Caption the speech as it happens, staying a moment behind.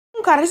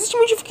Cara,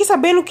 recentemente eu fiquei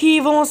sabendo que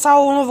vão lançar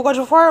o novo God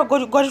of War,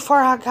 God of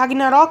War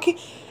Ragnarok.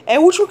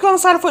 O último que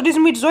lançaram foi em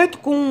 2018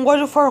 com God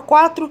of War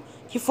 4,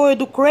 que foi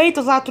do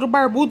Kratos lá, todo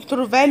barbudo,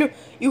 todo velho,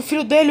 e o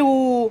filho dele,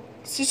 o...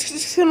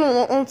 Esqueci o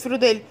nome do filho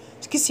dele,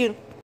 esqueci.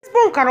 Mas,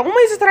 bom, cara, um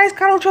mês atrás,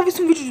 cara, eu tinha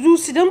visto um vídeo do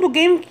Cidadão do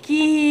Game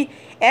que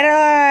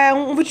era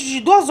um vídeo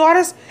de 2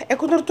 horas,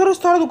 contando toda a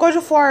história do God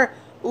of War,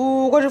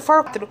 o God of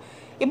War 4.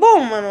 E, bom,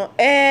 mano,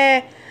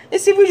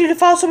 esse vídeo ele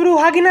fala sobre o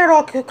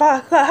Ragnarok. O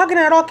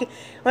Ragnarok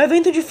é um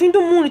evento de fim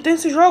do mundo. Então,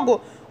 esse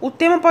jogo, o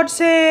tema pode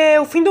ser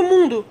o fim do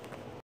mundo.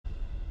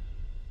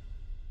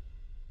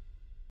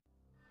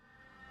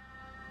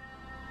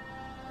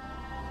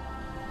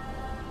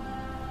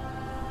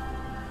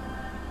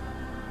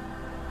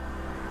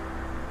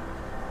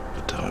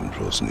 The time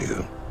draws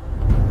near.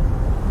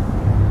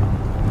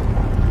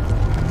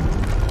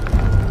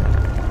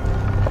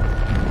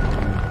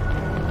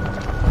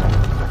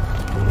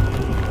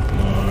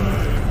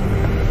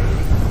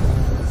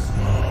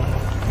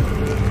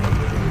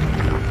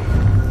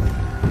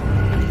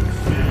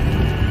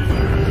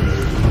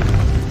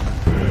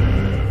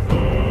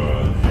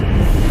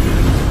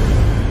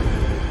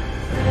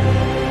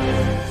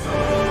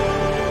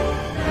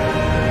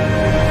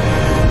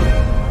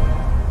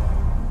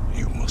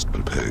 You must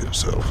prepare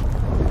yourself.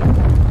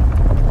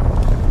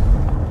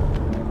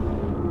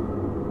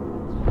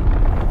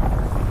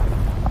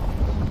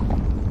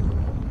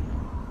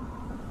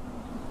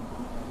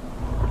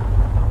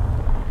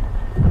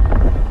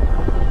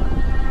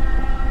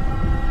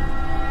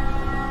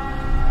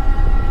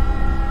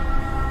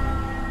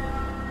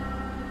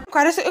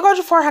 Cara, esse God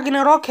of War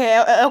Ragnarok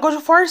é o God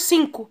of War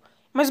 5.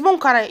 Mas, bom,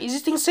 cara,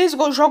 existem 6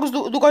 jogos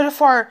do God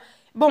of War.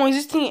 Bom,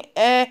 existem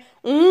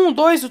o 1, o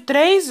 2, o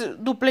 3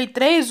 do Play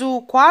 3,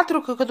 o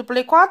 4, que é do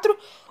Play 4,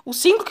 o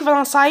 5 que vai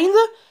lançar ainda.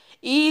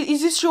 E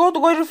existe outro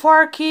God of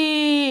War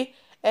que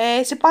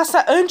se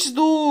passa antes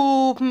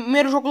do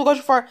primeiro jogo do God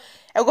of War.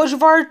 É o God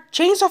of War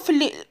Chains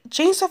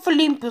of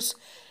Olympus.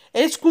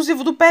 É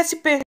exclusivo do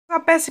PSP. A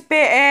PSP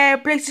é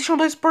PlayStation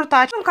 2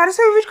 portátil. Não, cara, esse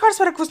é o vídeo, cara.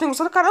 Espero que vocês tenham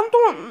gostado. Cara, eu não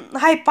tô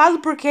hypado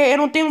porque eu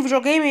não tenho um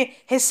videogame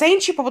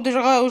recente pra poder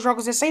jogar os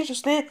jogos recentes.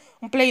 Eu tenho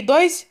um Play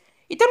 2.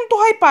 Então eu não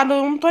tô hypado,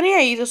 eu não tô nem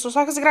aí. Eu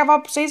só quis gravar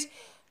pra vocês.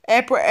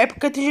 É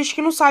porque tem gente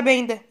que não sabe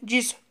ainda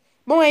disso.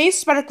 Bom, é isso.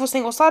 Espero que vocês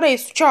tenham gostado. É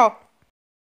isso. Tchau.